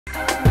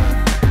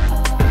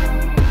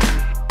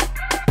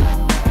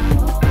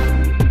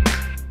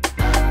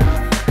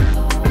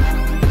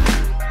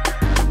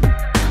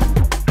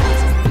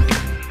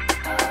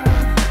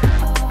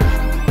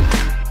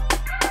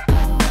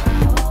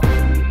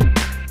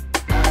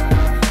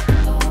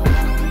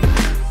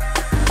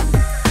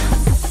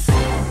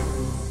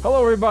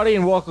everybody,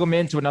 and welcome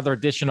into another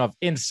edition of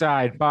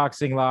Inside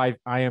Boxing Live.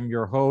 I am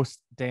your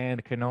host, Dan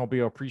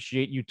Canobio.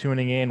 Appreciate you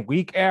tuning in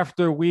week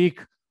after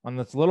week on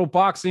this little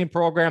boxing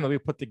program that we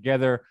put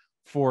together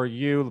for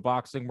you. The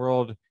boxing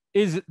world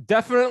is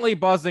definitely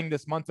buzzing.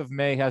 This month of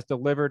May has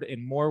delivered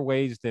in more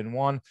ways than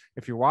one.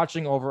 If you're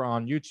watching over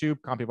on YouTube,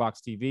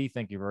 CompuBoxTV,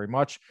 thank you very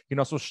much. You can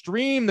also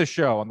stream the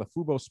show on the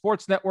Fubo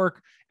Sports Network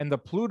and the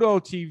Pluto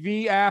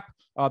TV app,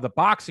 the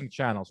boxing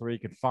channels where you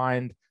can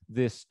find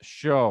this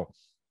show.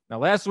 Now,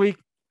 last week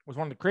was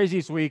one of the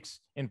craziest weeks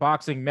in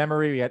boxing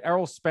memory. We had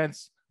Errol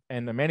Spence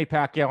and the Manny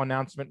Pacquiao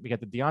announcement. We had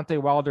the Deontay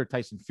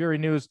Wilder-Tyson Fury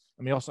news.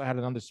 And we also had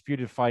an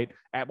undisputed fight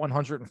at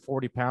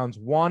 140 pounds,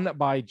 won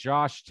by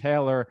Josh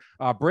Taylor.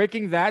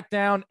 Breaking that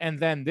down, and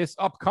then this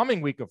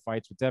upcoming week of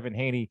fights with Devin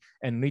Haney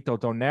and Nonito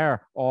Donaire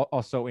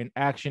also in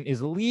action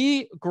is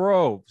Lee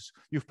Groves.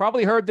 You've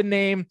probably heard the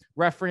name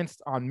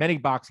referenced on many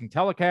boxing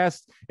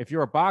telecasts. If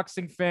you're a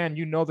boxing fan,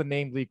 you know the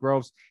name Lee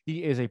Groves.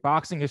 He is a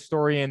boxing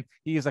historian.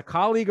 He is a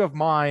colleague of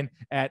mine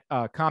at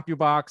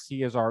CompuBox.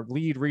 He is our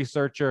lead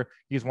researcher.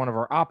 He's one of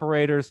our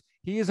operators.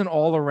 He is an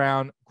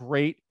all-around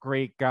great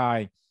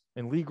guy.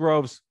 And Lee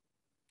Groves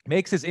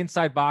makes his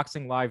Inside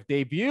Boxing Live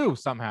debut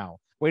somehow.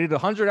 Waited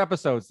 100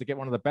 episodes to get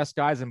one of the best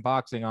guys in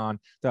boxing on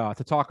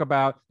to talk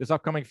about this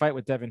upcoming fight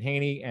with Devin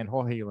Haney and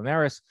Jorge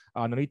Linares.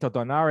 Nonito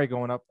Donaire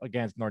going up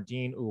against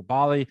Nordine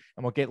Oubaali.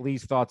 And we'll get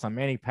Lee's thoughts on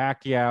Manny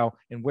Pacquiao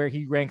and where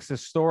he ranks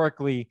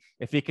historically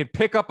if he can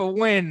pick up a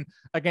win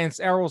against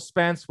Errol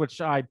Spence,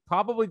 which I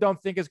probably don't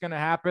think is going to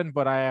happen,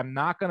 but I am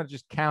not going to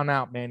just count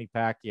out Manny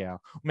Pacquiao.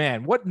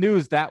 Man, what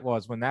news that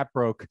was when that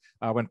broke,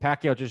 when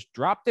Pacquiao just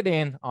dropped it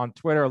in on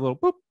Twitter, a little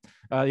boop.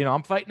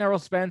 I'm fighting Errol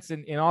Spence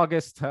in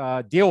August.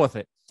 Deal with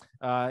it.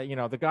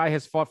 The guy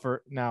has fought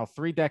for now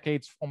 3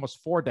 decades, almost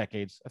 4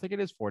 decades. I think it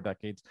is 4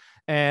 decades.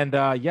 And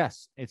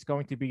yes, it's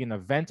going to be an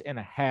event and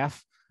a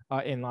half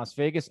in Las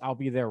Vegas. I'll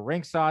be there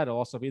ringside. I'll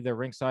also be there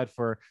ringside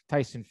for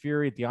Tyson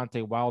Fury,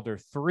 Deontay Wilder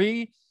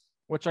 3,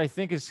 which I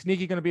think is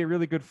sneaky going to be a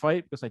really good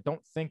fight because I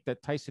don't think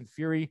that Tyson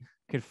Fury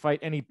could fight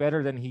any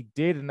better than he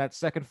did in that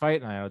second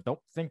fight. And I don't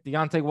think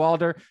Deontay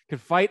Wilder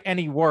could fight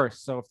any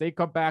worse. So if they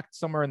come back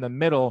somewhere in the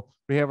middle,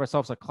 we have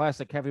ourselves a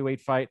classic heavyweight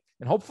fight.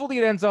 And hopefully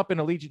it ends up in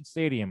Allegiant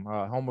Stadium,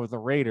 home of the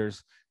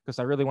Raiders, because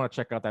I really want to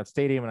check out that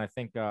stadium. And I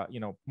think,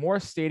 more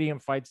stadium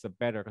fights, the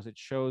better, because it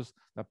shows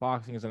that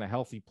boxing is in a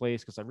healthy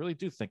place, because I really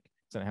do think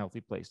it's in a healthy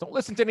place. Don't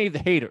listen to any of the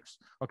haters,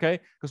 okay?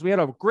 Because we had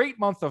a great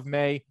month of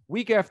May,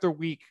 week after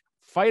week,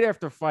 fight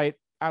after fight,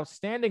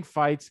 outstanding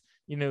fights.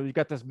 You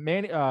got this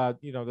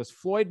this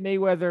Floyd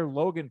Mayweather,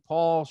 Logan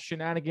Paul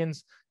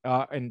shenanigans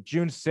in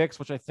June 6th,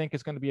 which I think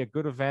is going to be a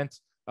good event.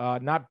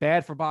 Not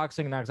bad for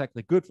boxing, not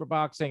exactly good for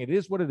boxing. It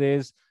is what it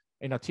is.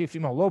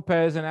 Teofimo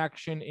Lopez in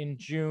action in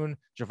June,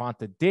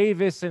 Gervonta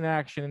Davis in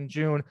action in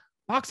June.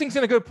 Boxing's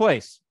in a good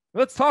place.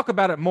 Let's talk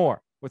about it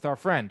more with our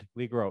friend,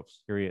 Lee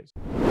Groves. Here he is.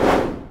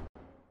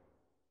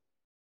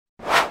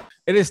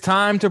 It is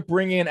time to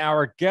bring in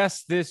our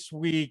guest this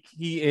week.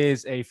 He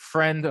is a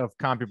friend of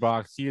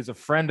CompuBox. He is a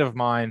friend of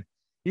mine.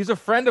 He's a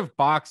friend of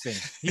boxing.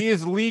 He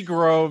is Lee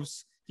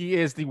Groves. He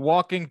is the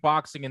walking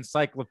boxing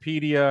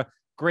encyclopedia.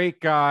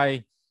 Great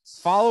guy.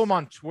 Follow him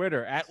on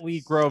Twitter at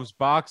Lee Groves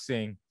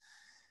Boxing.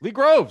 Lee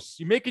Groves,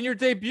 you're making your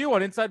debut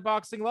on Inside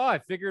Boxing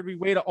Live. Figured we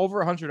wait over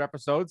 100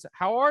 episodes.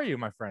 How are you,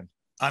 my friend?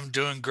 I'm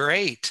doing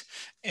great.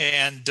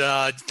 And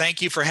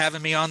thank you for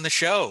having me on the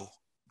show.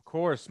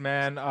 Course,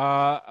 man.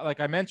 Like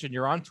I mentioned,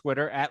 you're on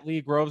Twitter at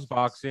Lee Groves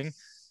Boxing.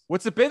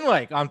 What's it been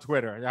like on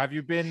Twitter? Have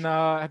you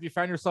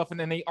found yourself in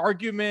any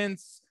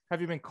arguments?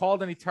 Have you been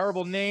called any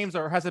terrible names,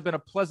 or has it been a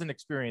pleasant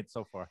experience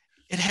so far?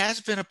 It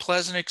has been a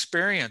pleasant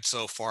experience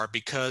so far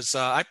because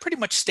I pretty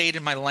much stayed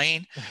in my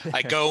lane.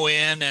 I go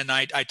in and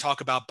I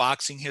talk about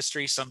boxing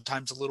history,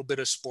 sometimes a little bit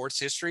of sports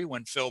history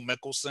when Phil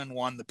Mickelson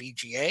won the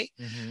PGA.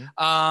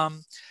 Mm-hmm.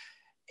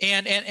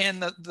 And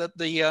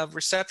the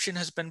reception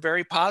has been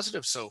very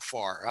positive so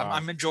far.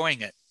 I'm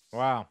enjoying it.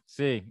 Wow.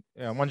 See,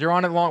 when you're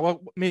on it long,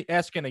 well, me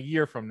asking a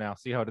year from now,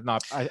 see how it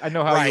not. I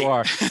know how you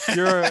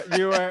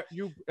are.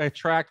 You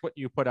attract what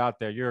you put out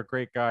there. You're a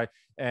great guy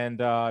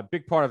and a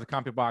big part of the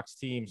CompuBox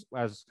teams.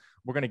 As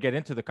we're going to get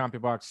into the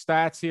CompuBox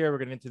stats here, we're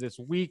getting into this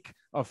week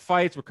of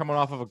fights. We're coming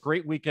off of a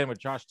great weekend with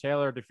Josh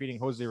Taylor defeating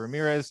Jose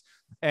Ramirez,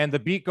 and the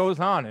beat goes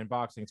on in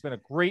boxing. It's been a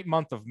great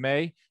month of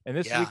May, and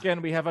this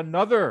weekend we have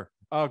another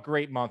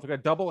great month. We got a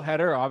double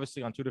header,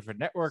 obviously on 2 different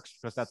networks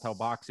because that's how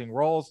boxing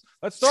rolls.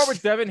 Let's start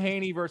with Devin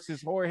Haney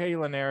versus Jorge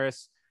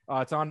Linares.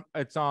 It's on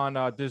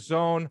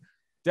DAZN.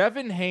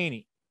 Devin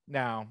Haney,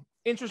 now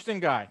interesting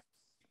guy.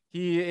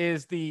 He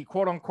is the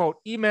quote unquote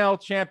email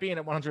champion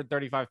at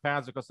 135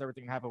 pounds because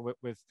everything happened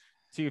with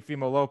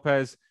Teofimo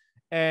Lopez.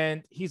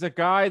 And he's a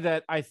guy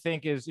that I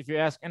think is, if you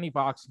ask any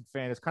boxing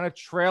fan, is kind of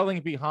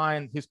trailing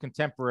behind his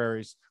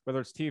contemporaries,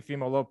 whether it's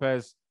Teofimo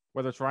Lopez,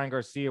 whether it's Ryan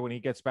Garcia when he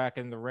gets back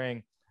in the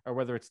ring, or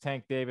whether it's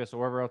Tank Davis or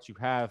whoever else you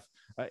have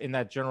in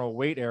that general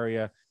weight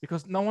area,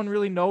 because no one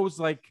really knows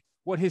like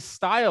what his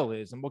style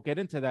is, and we'll get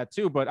into that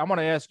too. But I want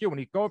to ask you, when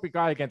you go up a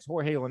guy against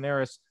Jorge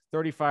Linares,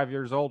 35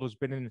 years old, who's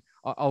been in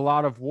a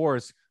lot of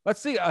wars,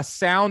 let's see a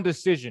sound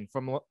decision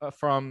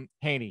from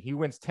Haney. He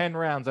wins 10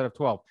 rounds out of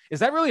 12. Is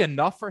that really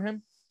enough for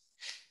him?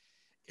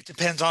 It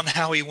depends on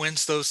how he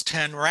wins those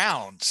 10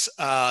 rounds.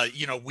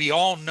 We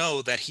all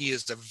know that he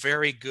is a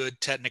very good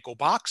technical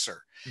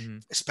boxer,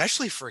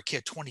 especially for a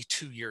kid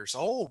 22 years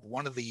old,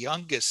 one of the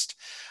youngest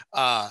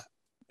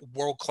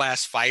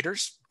world-class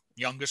fighters,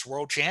 youngest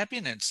world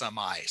champion in some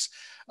eyes,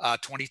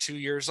 22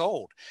 years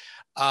old.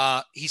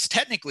 He's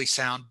technically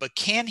sound, but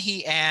can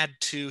he add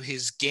to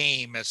his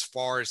game as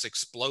far as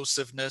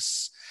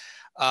explosiveness?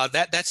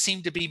 That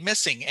seemed to be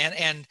missing.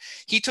 And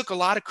he took a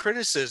lot of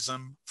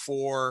criticism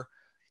for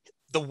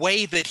the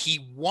way that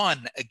he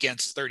won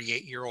against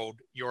 38-year-old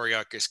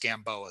Yuriorkis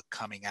Gamboa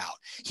coming out.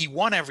 He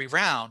won every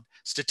round.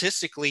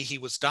 Statistically, he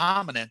was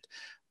dominant,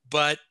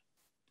 but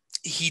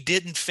he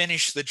didn't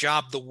finish the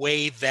job the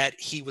way that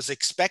he was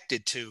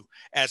expected to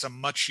as a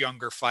much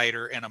younger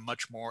fighter and a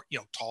much more,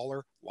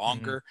 taller,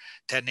 longer,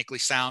 technically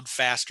sound,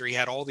 faster. He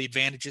had all the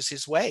advantages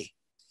his way.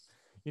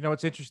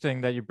 It's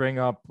interesting that you bring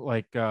up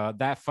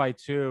that fight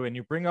too, and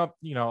you bring up,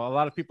 a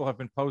lot of people have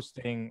been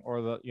posting,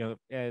 or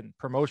and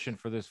promotion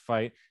for this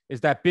fight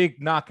is that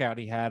big knockout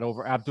he had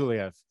over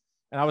Abdullayev.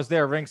 And I was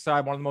there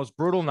ringside, one of the most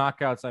brutal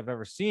knockouts I've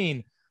ever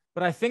seen.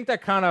 But I think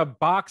that kind of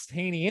boxed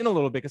Haney in a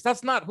little bit, because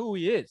that's not who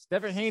he is.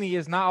 Devin Haney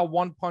is not a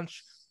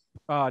one-punch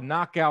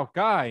knockout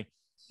guy.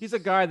 He's a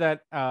guy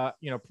that,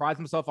 prides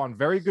himself on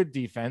very good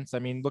defense. I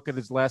mean, look at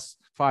his last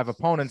 5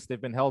 opponents.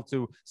 They've been held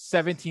to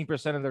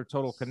 17% of their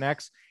total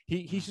connects.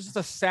 He's just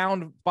a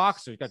sound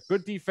boxer. He's got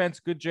good defense,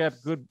 good jab,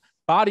 good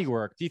body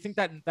work. Do you think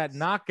that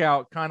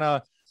knockout kind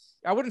of,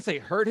 I wouldn't say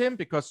hurt him,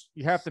 because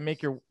you have to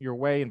make your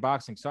way in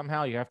boxing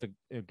somehow. You have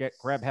to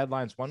grab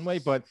headlines one way,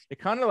 but it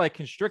kind of like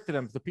constricted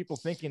him to people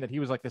thinking that he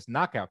was like this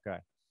knockout guy.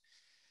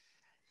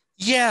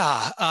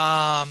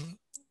 Yeah.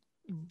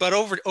 But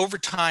over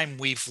time,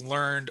 we've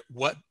learned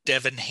what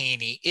Devin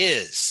Haney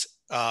is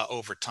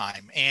over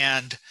time.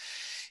 And,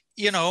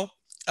 in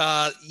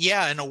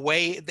a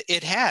way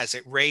it has.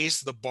 It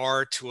raised the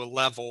bar to a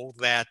level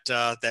that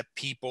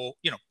people,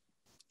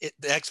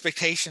 the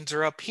expectations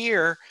are up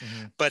here,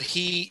 but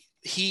he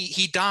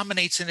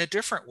dominates in a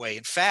different way.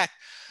 In fact,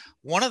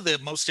 one of the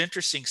most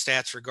interesting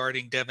stats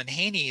regarding Devin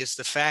Haney is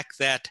the fact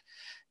that,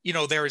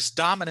 there is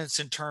dominance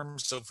in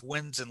terms of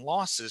wins and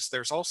losses.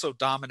 There's also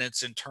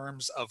dominance in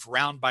terms of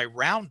round by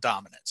round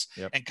dominance.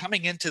 Yep. And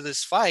coming into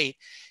this fight,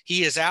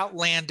 he has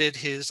outlanded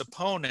his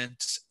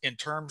opponents in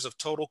terms of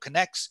total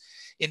connects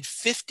in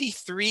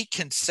 53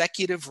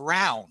 consecutive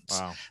rounds.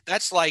 Wow.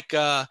 That's like,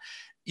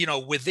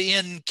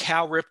 within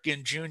Cal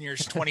Ripken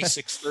Jr.'s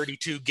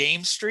 26-32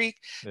 game streak,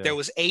 there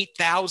was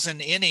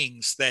 8,000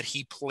 innings that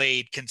he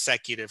played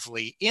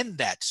consecutively in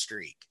that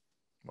streak.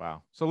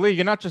 Wow. So Lee,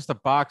 you're not just a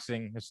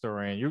boxing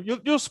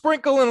historian. You'll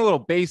sprinkle in a little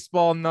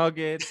baseball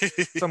nugget,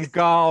 some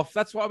golf.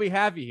 That's why we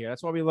have you here.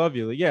 That's why we love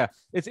you, Lee. Yeah,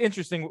 it's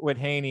interesting with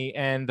Haney,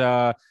 and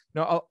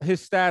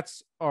his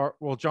stats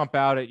will jump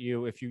out at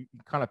you if you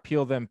kind of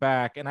peel them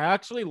back. And I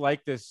actually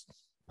like this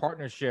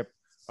partnership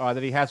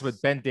that he has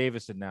with Ben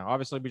Davison now.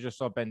 Obviously, we just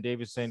saw Ben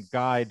Davison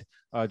guide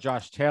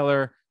Josh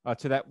Taylor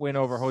to that win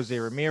over Jose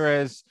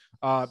Ramirez.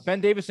 Ben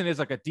Davison is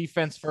like a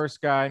defense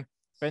first guy.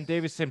 Ben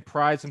Davison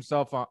prides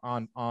himself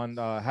on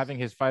having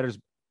his fighters,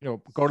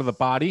 go to the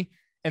body.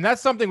 And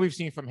that's something we've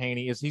seen from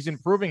Haney, is he's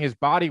improving his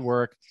body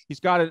work.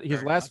 He's got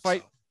his last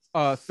fight,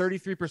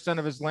 33%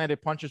 of his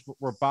landed punches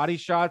were body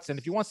shots. And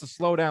if he wants to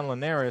slow down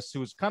Linares,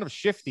 who's kind of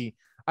shifty,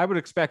 I would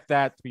expect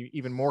that to be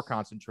even more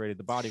concentrated,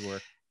 the body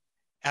work.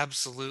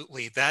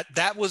 Absolutely.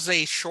 That was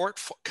a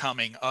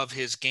shortcoming of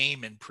his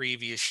game in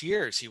previous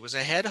years. He was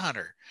a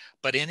headhunter,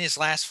 but in his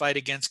last fight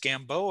against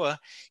Gamboa,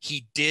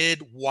 he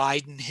did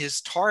widen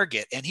his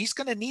target, and he's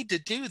going to need to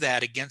do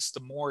that against the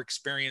more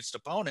experienced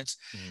opponents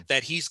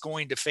that he's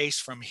going to face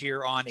from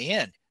here on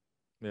in.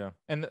 Yeah.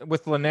 And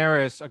with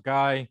Linares, a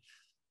guy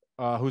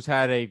who's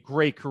had a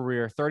great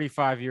career,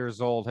 35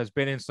 years old, has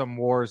been in some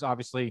wars.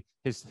 Obviously,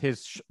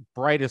 his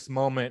brightest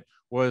moment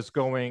was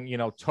going,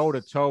 toe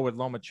to toe with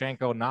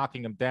Lomachenko,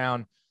 knocking him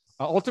down,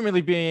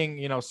 ultimately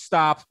being,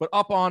 stopped, but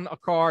up on a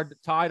card,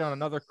 tied on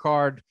another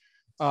card.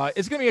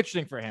 It's going to be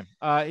interesting for him.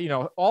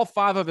 All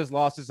 5 of his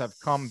losses have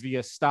come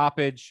via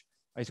stoppage.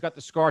 He's got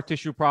the scar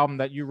tissue problem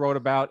that you wrote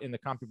about in the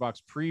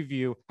CompuBox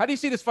preview. How do you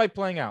see this fight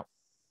playing out?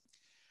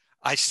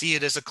 I see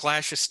it as a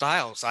clash of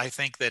styles. I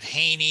think that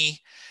Haney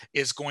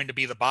is going to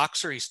be the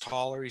boxer. He's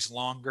taller, he's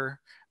longer.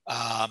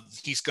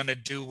 He's going to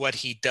do what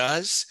he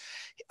does.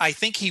 I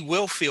think he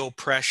will feel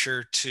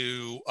pressure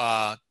to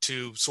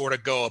sort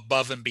of go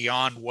above and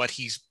beyond what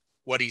he's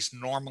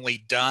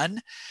normally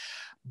done.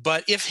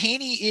 But if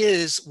Haney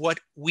is what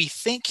we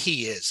think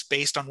he is,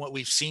 based on what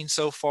we've seen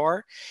so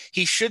far,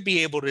 he should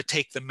be able to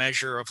take the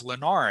measure of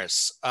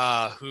Linares,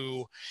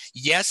 who,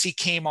 yes, he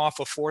came off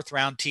a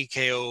 4th-round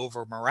TKO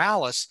over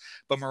Morales,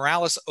 but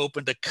Morales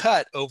opened a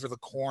cut over the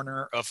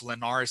corner of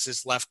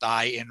Linares' left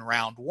eye in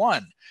round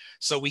 1.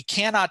 So we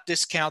cannot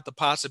discount the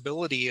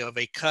possibility of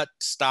a cut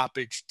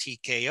stoppage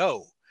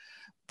TKO.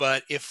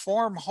 But if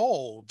form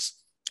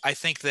holds, I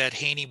think that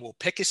Haney will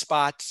pick his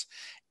spots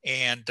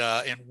and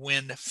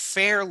win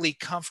fairly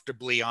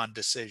comfortably on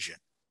decision.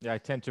 Yeah, I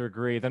tend to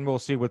agree. Then we'll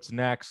see what's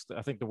next.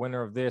 I think the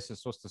winner of this is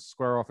supposed to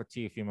square off with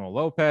Teofimo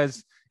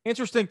Lopez.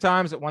 Interesting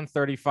times at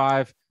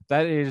 135.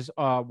 That is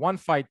one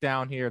fight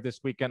down here this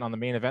weekend on the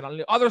main event. On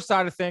the other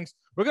side of things,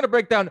 we're going to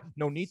break down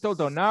Nonito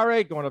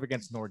Donaire going up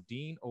against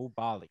Nordine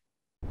Oubaali.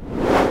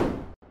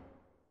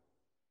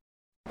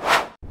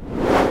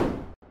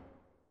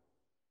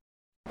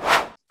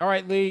 All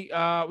right, Lee,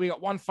 we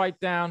got one fight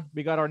down.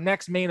 We got our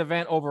next main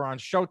event over on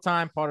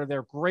Showtime, part of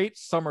their great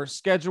summer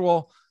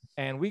schedule.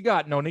 And we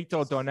got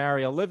Nonito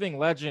Donaire, a living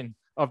legend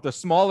of the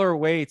smaller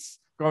weights,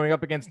 going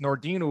up against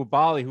Nordine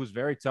Oubaali, who's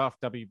very tough,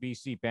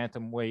 WBC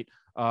bantamweight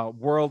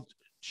world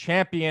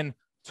champion.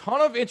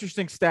 Ton of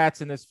interesting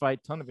stats in this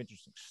fight, ton of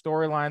interesting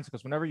storylines,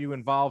 because whenever you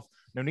involve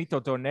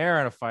Nonito Donaire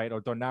in a fight, or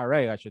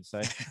Donaire, I should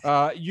say,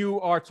 you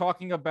are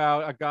talking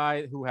about a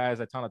guy who has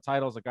a ton of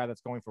titles, a guy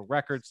that's going for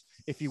records.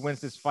 If he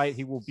wins this fight,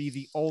 he will be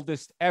the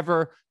oldest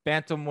ever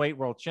bantamweight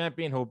world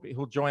champion.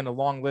 He'll join a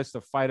long list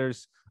of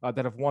fighters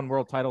that have won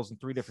world titles in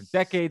 3 different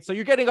decades. So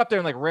you're getting up there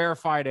in like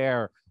rarefied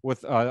air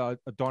with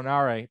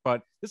Donaire,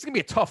 but this is gonna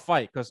be a tough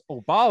fight because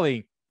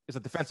Oubaali is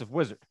a defensive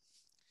wizard.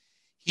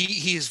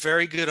 He is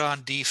very good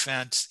on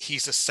defense.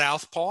 He's a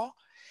southpaw,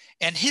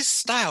 and his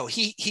style.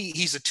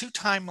 He's a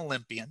 2-time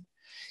Olympian.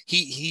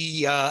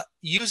 He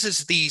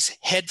uses these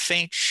head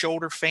feints,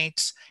 shoulder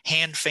feints,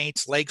 hand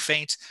feints, leg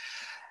feints.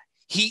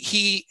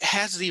 He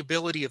has the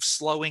ability of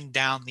slowing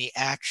down the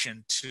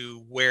action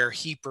to where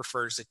he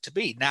prefers it to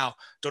be. Now,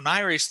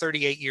 Donaire is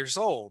 38 years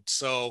old,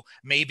 so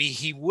maybe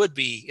he would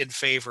be in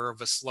favor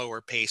of a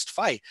slower paced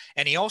fight.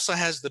 And he also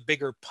has the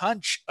bigger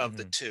punch of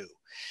the two.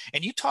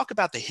 And you talk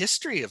about the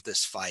history of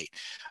this fight.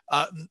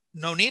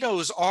 Nonito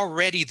is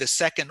already the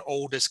 2nd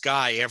oldest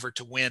guy ever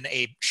to win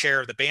a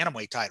share of the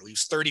bantamweight title. He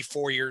was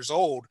 34 years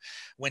old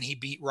when he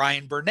beat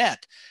Ryan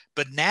Burnett.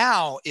 But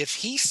now, if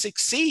he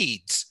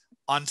succeeds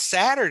on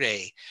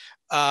Saturday,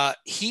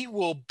 he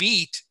will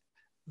beat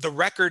the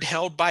record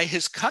held by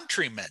his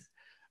countryman,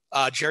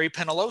 Jerry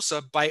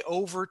Penalosa, by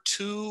over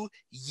 2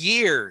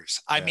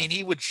 years. I mean,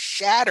 he would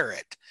shatter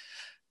it.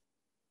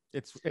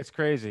 It's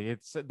crazy.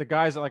 It's the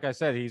guys, like I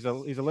said, he's a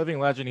living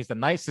legend. He's the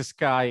nicest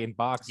guy in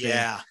boxing.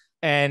 Yeah.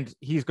 And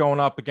he's going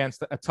up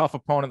against a tough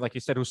opponent, like you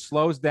said, who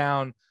slows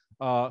down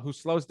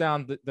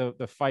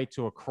the fight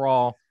to a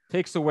crawl,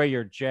 takes away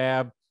your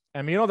jab.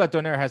 I mean, you know that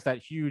Donaire has that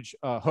huge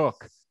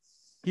hook.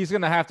 He's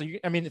going to have to,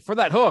 I mean, for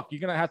that hook, you're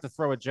going to have to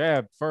throw a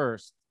jab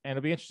first. And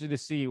it'll be interesting to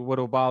see what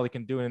Oubaali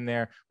can do in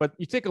there. But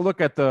you take a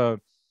look at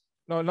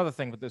another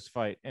thing with this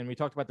fight, and we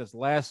talked about this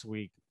last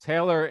week.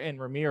 Taylor and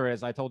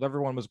Ramirez, I told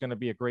everyone was going to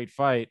be a great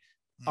fight.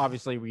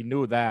 Obviously, we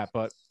knew that,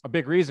 but a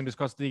big reason is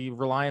because the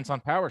reliance on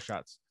power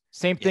shots.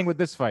 Same thing with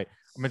this fight.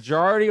 A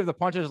majority of the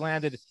punches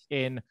landed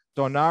in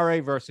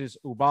Donaire versus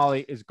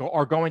Oubaali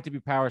are going to be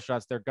power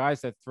shots. They're guys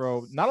that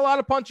throw not a lot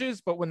of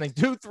punches, but when they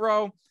do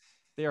throw,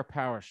 they are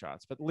power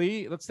shots. But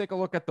Lee, let's take a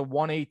look at the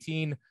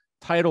 118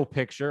 title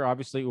picture.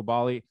 Obviously,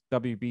 Oubaali,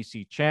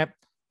 WBC champ.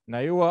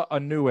 Nonito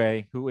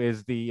Donaire, who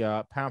is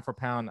the pound for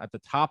pound at the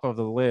top of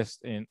the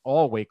list in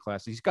all weight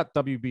classes. He's got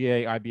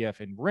WBA, IBF,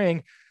 and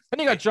ring. Then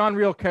you got John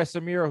Real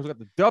Casimiro, who's got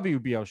the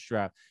WBO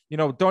strap. You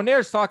know,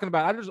 Donaire's talking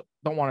about, I just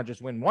don't want to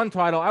just win one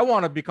title. I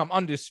want to become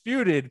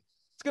undisputed.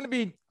 It's going to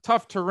be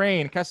tough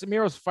terrain.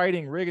 Casimiro's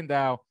fighting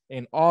Rigondeaux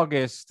in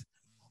August.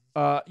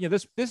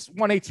 This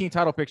 118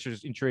 title picture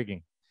is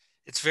intriguing.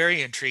 It's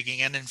very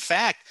intriguing. And in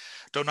fact,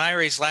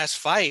 Donaire's last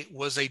fight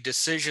was a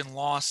decision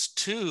loss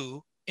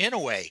to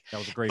Inoue. That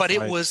was a great fight.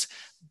 It was,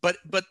 but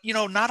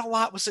not a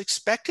lot was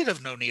expected of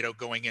Nonito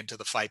going into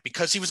the fight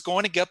because he was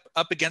going to get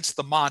up against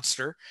the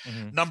monster,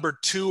 number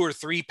 2 or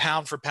 3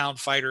 pound for pound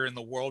fighter in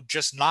the world,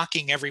 just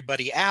knocking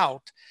everybody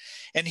out.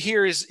 And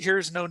here's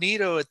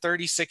Nonito at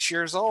 36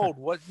 years old.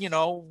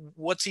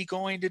 What's he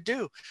going to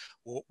do?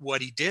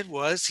 What he did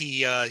was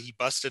he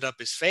busted up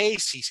his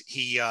face.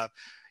 He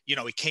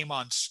came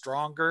on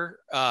stronger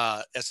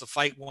as the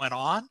fight went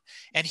on,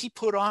 and he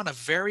put on a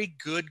very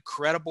good,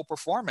 credible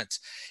performance.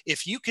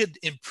 If you could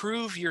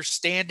improve your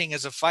standing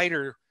as a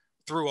fighter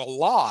through a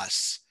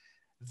loss,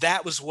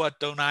 that was what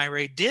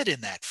Donaire did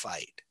in that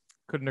fight.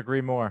 Couldn't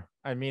agree more.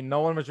 I mean,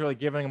 no one was really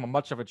giving him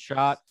much of a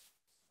shot.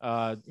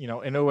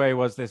 Inoue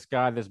was this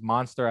guy, this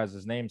monster, as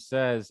his name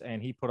says,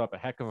 and he put up a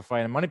heck of a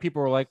fight. And many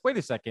people were like, wait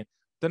a second,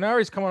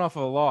 Donaire's coming off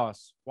of a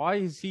loss. Why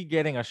is he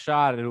getting a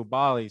shot at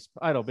Oubaali's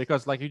title?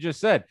 Because like you just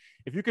said,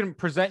 if you can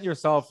present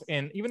yourself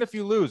in, even if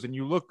you lose and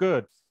you look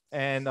good,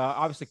 And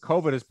obviously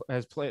COVID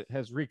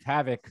has wreaked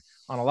havoc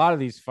on a lot of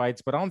these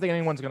fights, but I don't think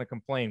anyone's going to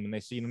complain when they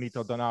see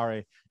Nonito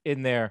Donaire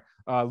in there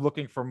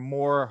looking for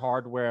more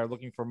hardware,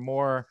 looking for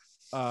more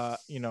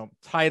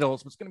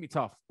titles. But it's going to be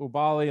tough.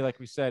 Oubaali, like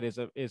we said, is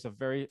a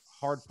very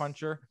hard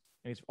puncher,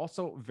 and he's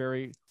also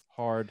very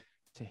hard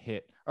to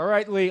hit. All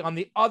right, Lee, on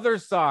the other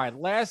side,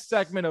 last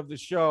segment of the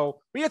show,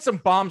 we had some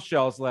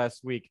bombshells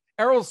last week.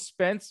 Errol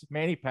Spence,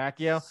 Manny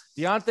Pacquiao,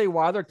 Deontay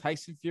Wilder,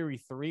 Tyson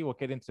Fury 3. We'll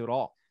get into it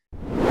all.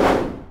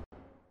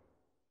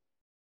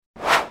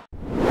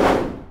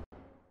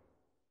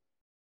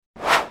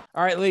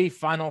 All right, Lee,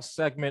 final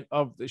segment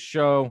of the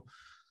show.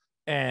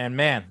 And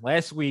man,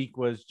 last week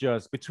was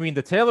just between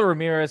the Taylor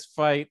Ramirez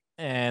fight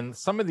and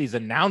some of these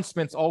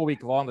announcements all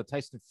week long. The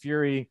Tyson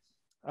Fury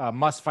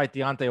must fight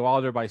Deontay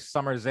Wilder by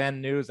Summer's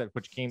End news,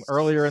 which came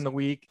earlier in the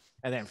week.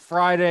 And then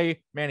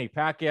Friday, Manny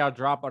Pacquiao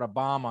dropped out a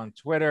bomb on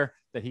Twitter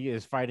that he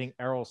is fighting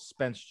Errol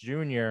Spence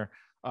Jr.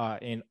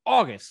 In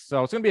August.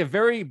 So it's going to be a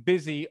very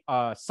busy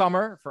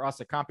summer for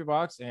us at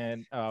CompuBox,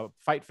 and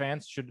fight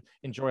fans should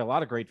enjoy a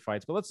lot of great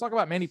fights. But let's talk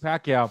about Manny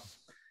Pacquiao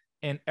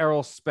and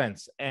Errol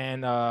Spence.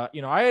 And,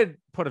 I had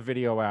put a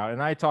video out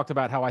and I talked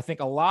about how I think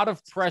a lot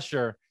of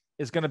pressure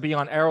is going to be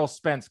on Errol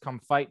Spence come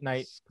fight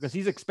night because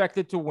he's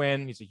expected to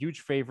win. He's a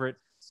huge favorite.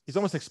 He's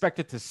almost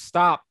expected to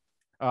stop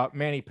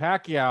Manny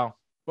Pacquiao.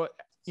 But,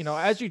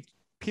 as you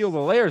peel the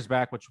layers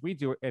back, which we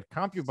do at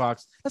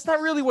CompuBox, that's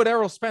not really what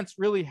Errol Spence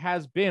really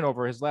has been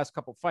over his last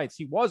couple fights.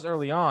 He was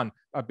early on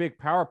a big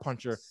power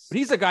puncher, but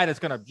he's a guy that's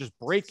going to just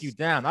break you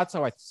down. That's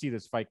how I see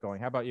this fight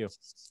going. How about you?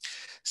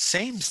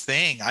 Same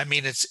thing. I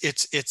mean,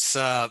 it's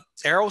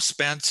Errol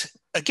Spence.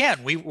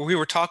 Again, we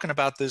were talking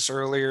about this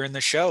earlier in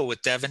the show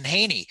with Devin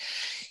Haney.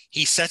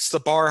 He sets the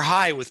bar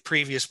high with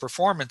previous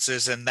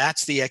performances, and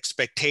that's the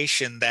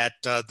expectation that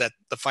that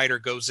the fighter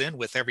goes in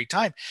with every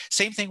time.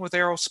 Same thing with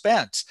Errol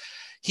Spence.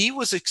 He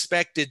was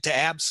expected to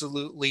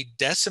absolutely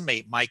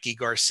decimate Mikey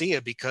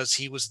Garcia because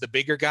he was the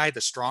bigger guy, the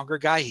stronger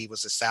guy. He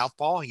was a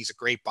southpaw. He's a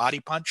great body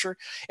puncher.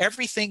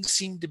 Everything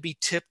seemed to be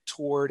tipped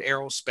toward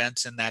Errol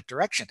Spence in that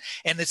direction.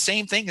 And the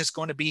same thing is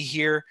going to be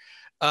here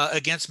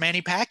against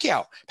Manny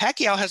Pacquiao.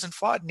 Pacquiao hasn't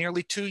fought in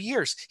nearly 2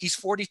 years. He's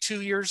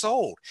 42 years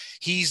old.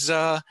 He's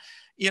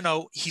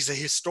he's a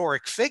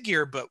historic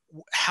figure, but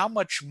how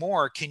much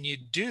more can you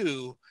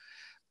do?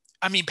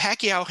 I mean,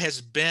 Pacquiao has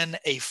been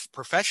a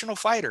professional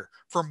fighter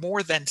for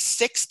more than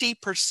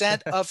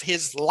 60% of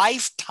his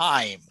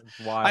lifetime.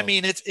 Wow. I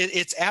mean,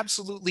 it's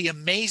absolutely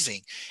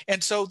amazing.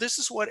 And so this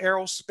is what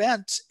Errol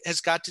Spence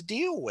has got to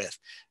deal with.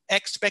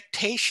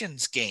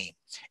 Expectations game.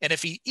 And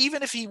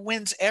even if he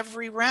wins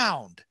every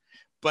round,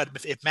 but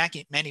if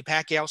Manny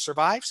Pacquiao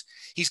survives,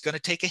 he's going to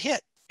take a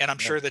hit. And I'm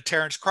sure that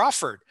Terrence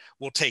Crawford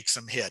will take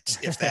some hits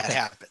if that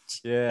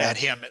happens. At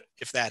him,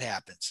 if that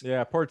happens.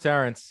 Yeah, poor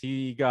Terrence.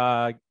 He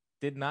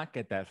did not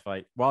get that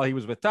fight while he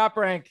was with Top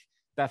Rank.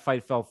 That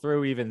fight fell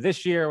through even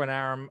this year when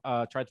Arum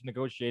tried to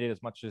negotiate it,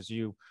 as much as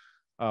you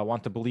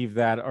want to believe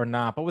that or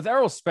not. But with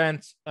Errol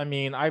Spence, I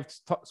mean, I've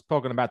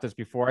spoken about this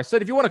before. I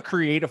said, if you want to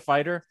create a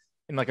fighter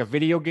in like a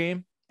video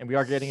game, and we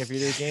are getting a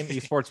video game,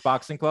 Esports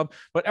Boxing Club,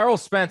 but Errol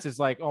Spence is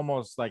like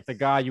almost like the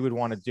guy you would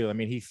want to do. I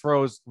mean, he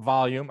throws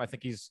volume. I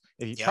think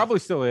he probably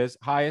still is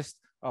highest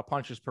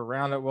punches per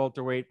round at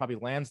welterweight, probably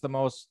lands the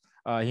most.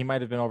 He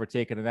might have been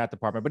overtaken in that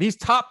department, but he's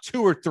top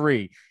 2 or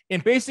 3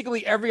 in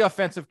basically every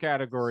offensive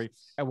category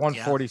at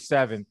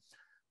 147. Yeah.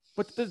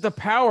 But the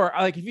power,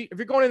 like if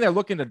you're going in there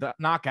looking to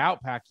knock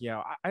out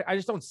Pacquiao, I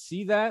just don't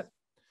see that.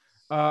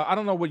 I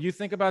don't know what you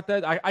think about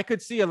that. I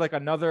could see like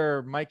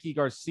another Mikey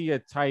Garcia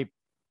type,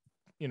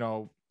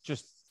 a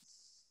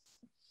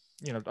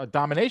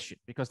domination,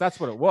 because that's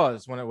what it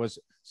was when it was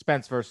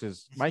Spence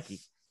versus Mikey.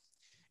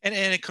 And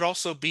it could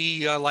also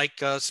be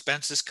like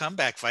Spence's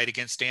comeback fight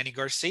against Danny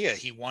Garcia.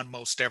 He won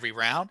most every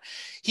round.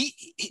 The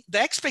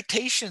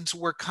expectations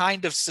were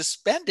kind of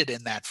suspended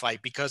in that fight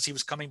because he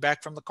was coming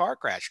back from the car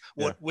crash.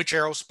 Which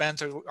Errol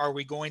Spence are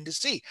we going to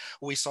see?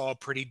 We saw a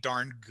pretty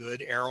darn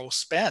good Errol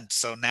Spence.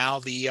 So now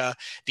the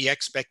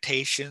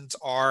expectations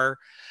are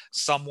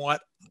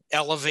somewhat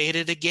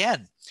elevated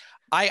again.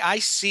 I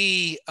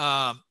see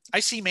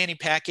Manny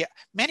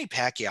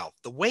Pacquiao,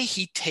 the way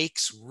he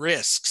takes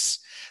risks.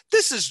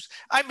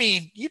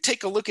 You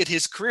take a look at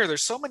his career.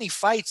 There's so many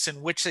fights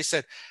in which they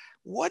said,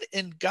 what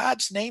in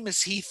God's name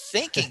is he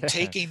thinking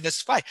taking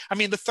this fight? I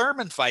mean, the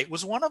Thurman fight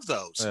was one of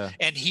those.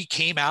 And he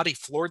came out, he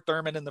floored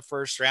Thurman in the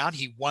first round.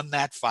 He won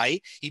that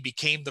fight. He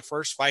became the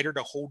first fighter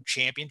to hold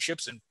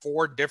championships in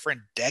 4 different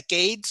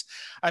decades.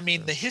 I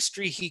mean, the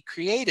history he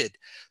created.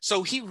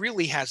 So he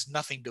really has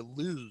nothing to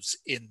lose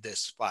in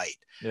this fight.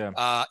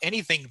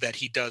 Anything that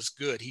he does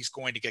good, he's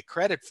going to get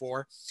credit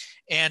for.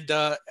 And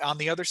on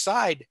the other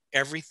side,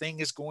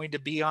 everything is going to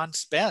be on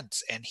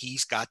Spence, and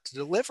he's got to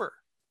deliver.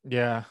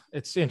 Yeah,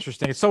 it's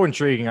interesting. It's so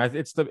intriguing.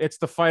 It's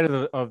the fight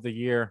of the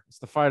year. It's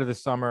the fight of the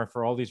summer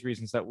for all these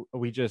reasons that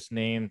we just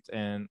named.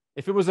 And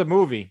if it was a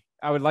movie,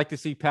 I would like to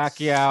see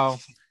Pacquiao,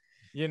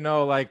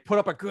 put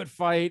up a good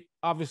fight,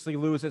 obviously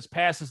loses,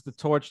 passes the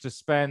torch to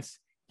Spence.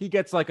 he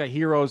gets like a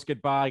hero's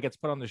goodbye, gets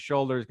put on the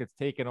shoulders, gets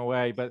taken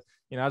away. But,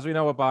 you know, as we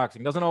know with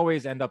boxing, doesn't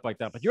always end up like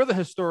that. But you're the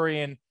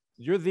historian.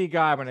 You're the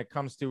guy when it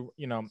comes to,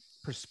 you know,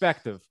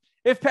 perspective.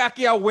 If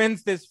Pacquiao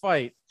wins this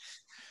fight,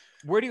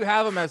 where do you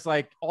have him as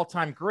like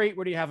all-time great?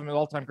 Where do you have him as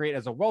all-time great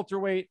as a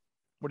welterweight?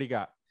 What do you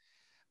got?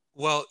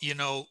 Well, you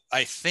know,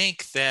 I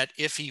think that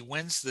if he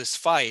wins this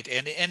fight,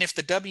 and if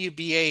the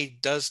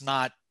WBA does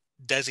not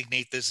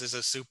designate this as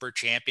a super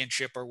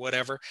championship or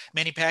whatever,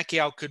 Manny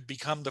Pacquiao could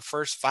become the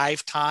first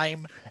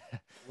 5-time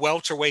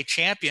welterweight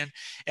champion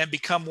and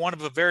become one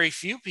of a very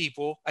few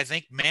people. I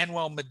think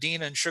Manuel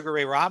Medina and Sugar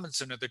Ray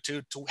Robinson are the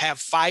two to have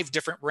 5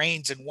 different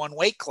reigns in one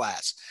weight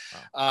class.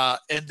 Wow.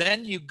 And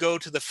then you go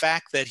to the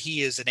fact that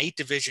he is an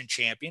 8-division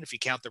champion, if you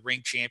count the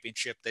ring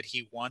championship that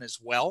he won as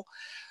well.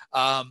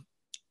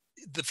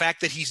 The fact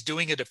that he's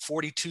doing it at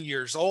 42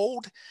 years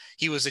old,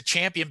 he was a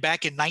champion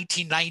back in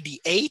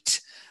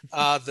 1998.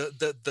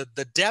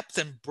 The depth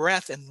and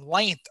breadth and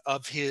length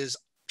of his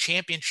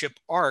championship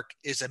arc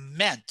is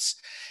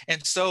immense.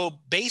 And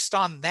so based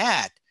on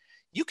that,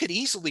 you could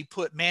easily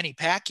put Manny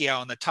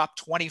Pacquiao in the top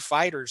 20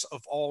 fighters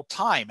of all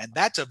time. And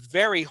that's a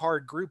very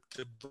hard group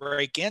to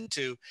break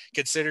into,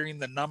 considering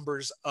the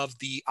numbers of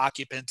the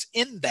occupants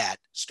in that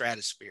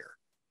stratosphere.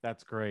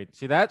 That's great.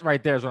 See, that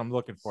right there is what I'm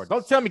looking for.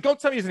 Don't tell me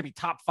he's going to be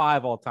top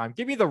 5 all time.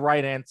 Give me the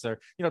right answer.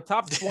 You know,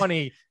 top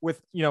 20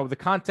 with, you know, the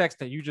context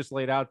that you just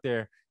laid out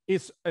there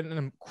is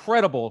an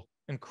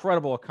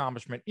incredible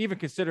accomplishment, even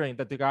considering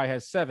that the guy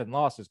has 7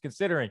 losses,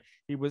 considering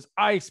he was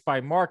iced by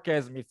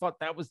Marquez and we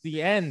thought that was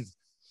the end.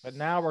 But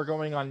now we're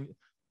going on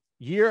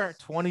year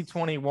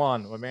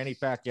 2021 with Manny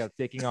Pacquiao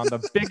taking on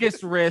the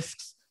biggest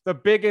risks, the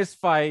biggest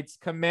fights,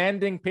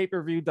 commanding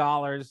pay-per-view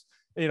dollars,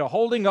 you know,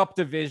 holding up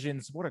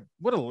divisions.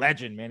 What a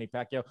legend, Manny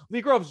Pacquiao.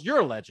 Lee Groves, you're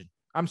a legend.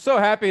 I'm so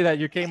happy that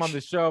you came on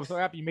the show. I'm so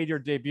happy you made your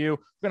debut. I'm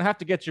going to have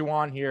to get you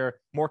on here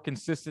more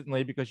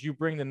consistently because you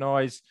bring the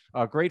noise.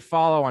 Great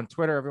follow on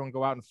Twitter. Everyone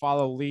go out and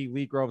follow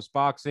Lee Groves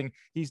Boxing.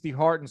 He's the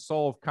heart and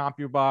soul of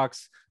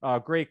CompuBox.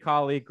 Great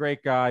colleague,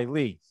 great guy.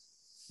 Lee,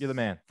 you're the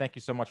man. Thank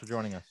you so much for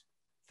joining us.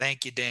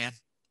 Thank you, Dan.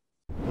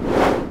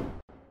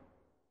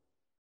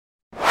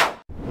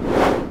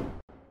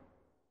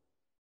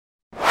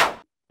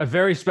 A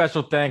very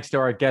special thanks to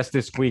our guest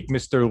this week,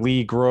 Mr.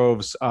 Lee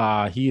Groves.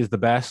 He is the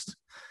best.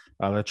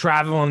 The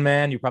traveling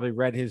man. You probably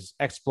read his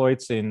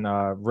exploits in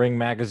Ring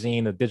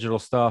Magazine, the digital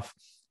stuff,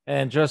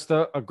 and just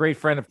a great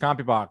friend of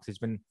CompuBox. He's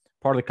been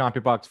part of the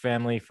CompuBox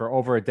family for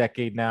over a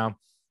decade now.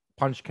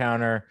 Punch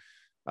counter,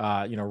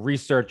 you know,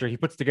 researcher. He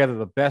puts together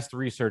the best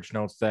research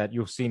notes that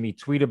you'll see me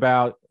tweet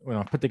about. You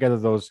know, put together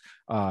those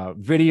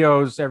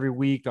videos every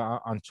week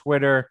on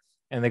Twitter.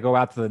 And they go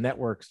out to the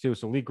networks too.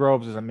 So Lee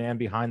Groves is a man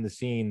behind the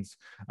scenes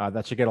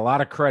that should get a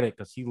lot of credit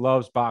because he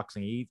loves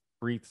boxing. He eats,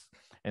 breathes,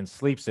 and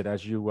sleeps it,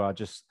 as you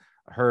just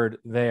heard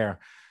there.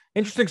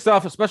 Interesting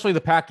stuff, especially the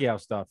Pacquiao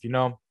stuff. You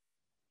know,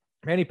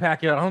 Manny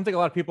Pacquiao, I don't think a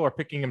lot of people are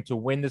picking him to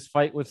win this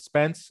fight with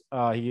Spence.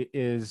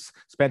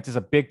 Spence is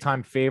a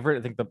big-time favorite.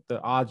 I think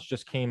the odds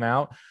just came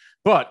out.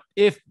 But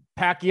if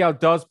Pacquiao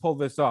does pull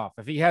this off,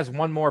 if he has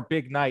one more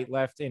big night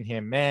left in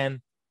him,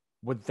 man,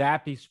 would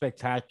that be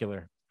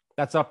spectacular?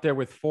 That's up there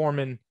with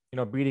Foreman, you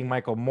know, beating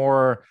Michael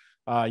Moorer.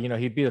 You know,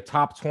 he'd be a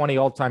top 20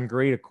 all-time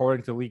great,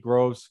 according to Lee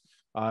Groves.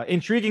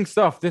 Intriguing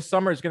stuff. This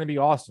summer is going to be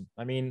awesome.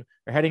 I mean,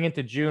 we're heading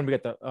into June. We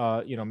got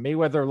the, you know,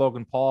 Mayweather,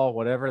 Logan Paul,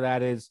 whatever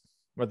that is,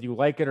 whether you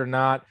like it or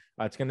not.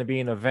 It's going to be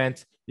an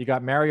event. You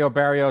got Mario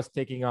Barrios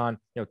taking on,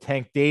 you know,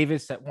 Tank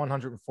Davis at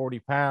 140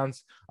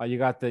 pounds. You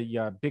got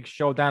the big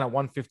showdown at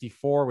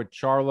 154 with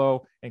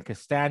Charlo and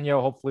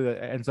Castano. Hopefully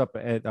that ends up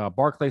at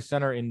Barclays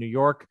Center in New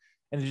York.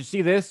 And did you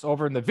see this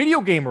over in the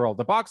video game world?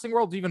 The boxing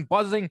world's even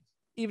buzzing,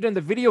 even in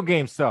the video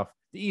game stuff.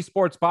 The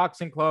Esports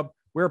Boxing Club,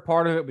 we're a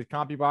part of it with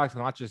CompuBox.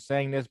 I'm not just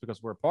saying this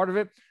because we're a part of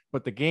it,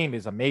 but the game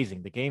is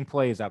amazing. The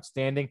gameplay is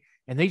outstanding.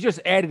 And they just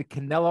added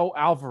Canelo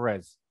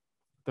Alvarez.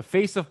 The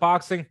face of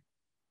boxing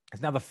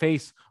is now the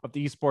face of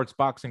the Esports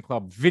Boxing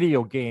Club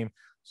video game.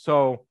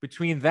 So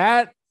between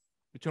that,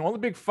 between all the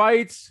big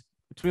fights,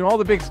 between all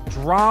the big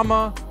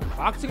drama,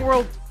 boxing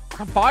world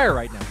on fire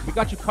right now. We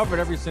got you covered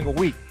every single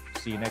week.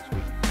 See you next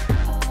week.